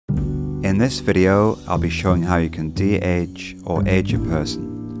In this video, I'll be showing how you can de-age or age a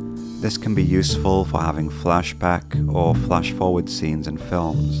person. This can be useful for having flashback or flash forward scenes in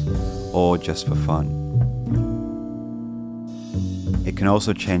films, or just for fun. It can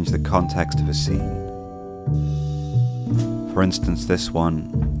also change the context of a scene. For instance, this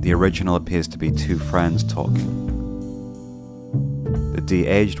one, the original appears to be two friends talking. The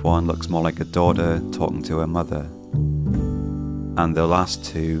de-aged one looks more like a daughter talking to her mother. And the last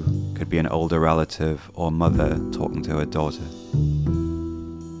two could be an older relative or mother talking to her daughter.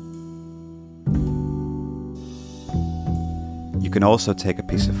 You can also take a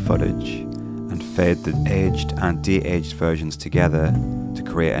piece of footage and fade the aged and de-aged versions together to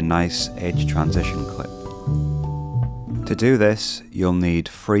create a nice age transition clip. To do this, you'll need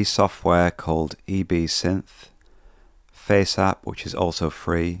free software called ebSynth, FaceApp, which is also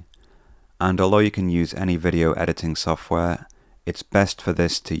free, and although you can use any video editing software, it's best for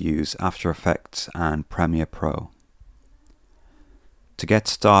this to use After Effects and Premiere Pro. To get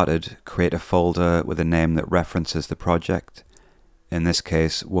started, create a folder with a name that references the project, in this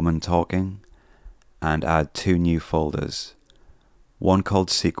case Woman Talking, and add two new folders, one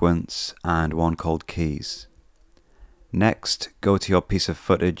called Sequence and one called Keys. Next, go to your piece of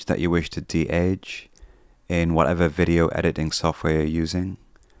footage that you wish to de-age in whatever video editing software you're using,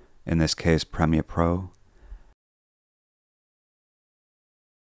 in this case Premiere Pro.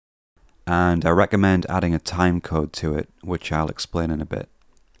 And I recommend adding a time code to it, which I'll explain in a bit.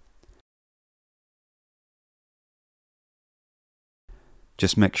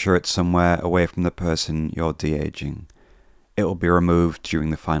 Just make sure it's somewhere away from the person you're de-aging. It will be removed during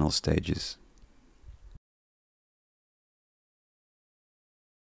the final stages.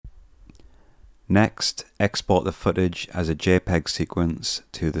 Next, export the footage as a JPEG sequence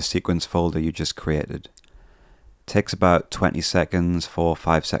to the sequence folder you just created. Takes about 20 seconds for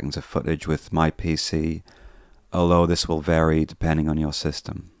 5 seconds of footage with my PC, although this will vary depending on your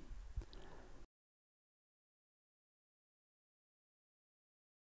system.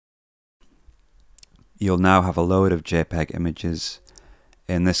 You'll now have a load of JPEG images.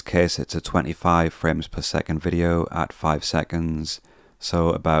 In this case it's a 25 frames per second video at 5 seconds, so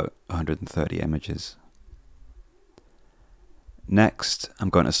about 130 images. Next, I'm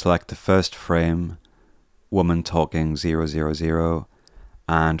going to select the first frame, Woman Talking 000,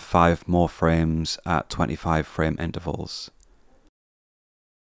 and 5 more frames at 25 frame intervals.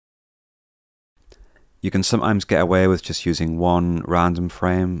 You can sometimes get away with just using one random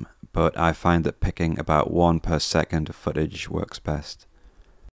frame, but I find that picking about 1 per second of footage works best.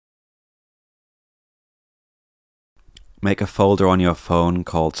 Make a folder on your phone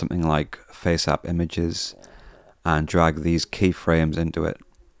called something like FaceApp Images and drag these keyframes into it.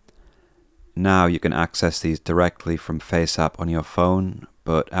 Now you can access these directly from FaceApp on your phone,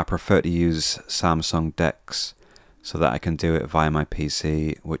 but I prefer to use Samsung DeX so that I can do it via my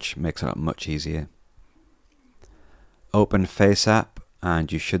PC, which makes it much easier. Open FaceApp and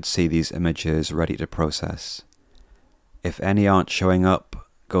you should see these images ready to process. If any aren't showing up,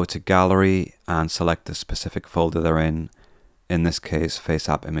 go to Gallery and select the specific folder they're in this case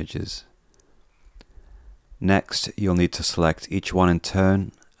FaceApp Images. Next, you'll need to select each one in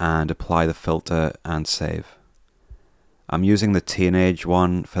turn and apply the filter and save. I'm using the teenage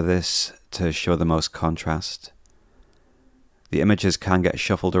one for this to show the most contrast. The images can get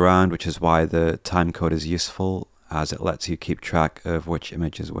shuffled around, which is why the time code is useful, as it lets you keep track of which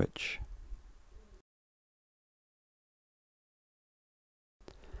image is which.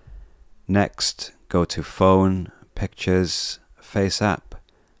 Next, go to Phone, Pictures, FaceApp,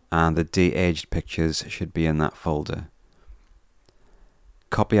 and the de-aged pictures should be in that folder.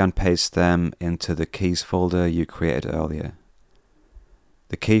 Copy and paste them into the keys folder you created earlier.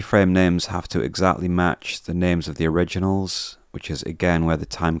 The keyframe names have to exactly match the names of the originals, which is again where the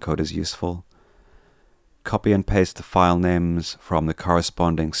time code is useful. Copy and paste the file names from the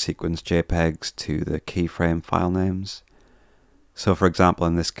corresponding sequence JPEGs to the keyframe file names. So for example,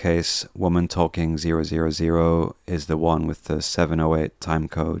 in this case, Woman Talking 000 is the one with the 708 time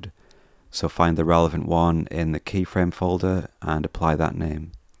code. So find the relevant one in the keyframe folder and apply that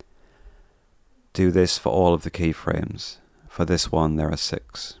name. Do this for all of the keyframes. For this one there are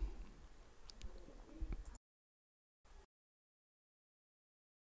 6.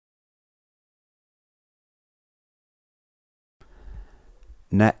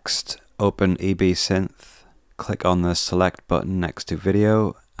 Next, open ebSynth, click on the select button next to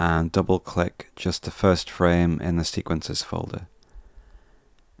video and double click just the first frame in the sequences folder.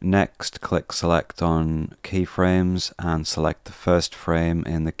 Next, click select on keyframes and select the first frame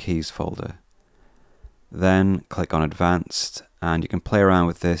in the keys folder. Then click on advanced and you can play around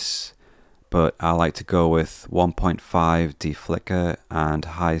with this but I like to go with 1.5 deflicker and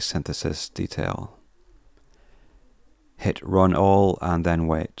high synthesis detail. Hit run all and then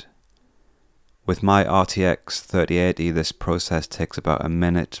wait. With my RTX 3080, this process takes about a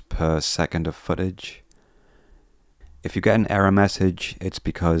minute per second of footage. If you get an error message, it's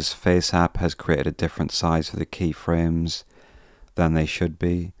because FaceApp has created a different size for the keyframes than they should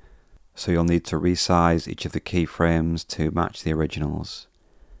be, so you'll need to resize each of the keyframes to match the originals.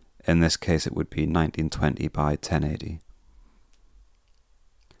 In this case it would be 1920 by 1080.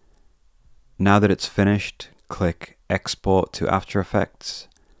 Now that it's finished, click Export to After Effects.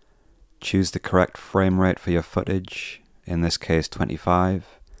 Choose the correct frame rate for your footage, in this case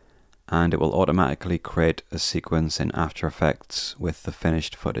 25, and it will automatically create a sequence in After Effects with the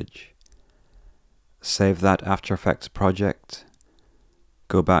finished footage. Save that After Effects project,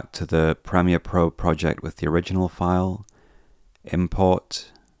 go back to the Premiere Pro project with the original file,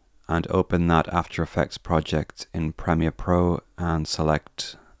 import, and open that After Effects project in Premiere Pro and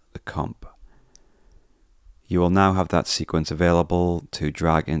select the comp. You will now have that sequence available to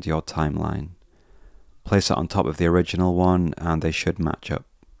drag into your timeline. Place it on top of the original one and they should match up.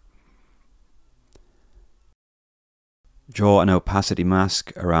 Draw an opacity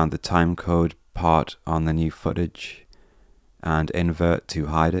mask around the timecode part on the new footage and invert to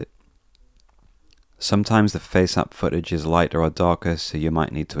hide it. Sometimes the FaceApp footage is lighter or darker, so you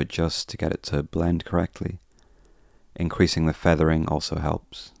might need to adjust to get it to blend correctly. Increasing the feathering also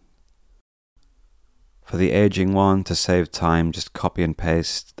helps. For the aging one, to save time, just copy and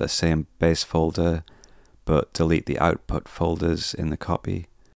paste the same base folder, but delete the output folders in the copy.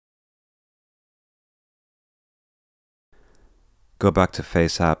 Go back to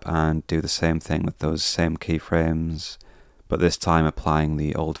FaceApp and do the same thing with those same keyframes, but this time applying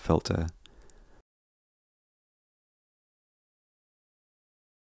the old filter.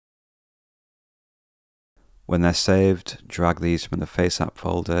 When they're saved, drag these from the FaceApp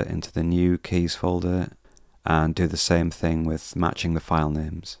folder into the new keys folder and do the same thing with matching the file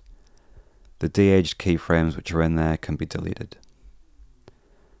names. The de-aged keyframes which are in there can be deleted.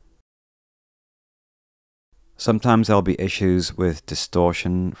 Sometimes there'll be issues with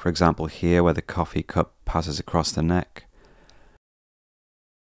distortion, for example here where the coffee cup passes across the neck.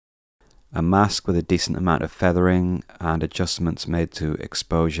 A mask with a decent amount of feathering and adjustments made to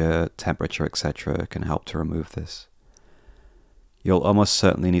exposure, temperature, etc. can help to remove this. You'll almost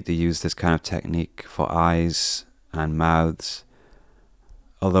certainly need to use this kind of technique for eyes and mouths,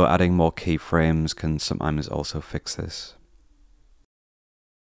 although adding more keyframes can sometimes also fix this.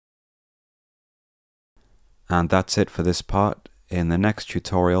 And that's it for this part. In the next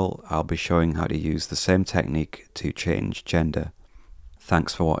tutorial, I'll be showing how to use the same technique to change gender.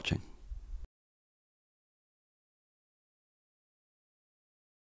 Thanks for watching.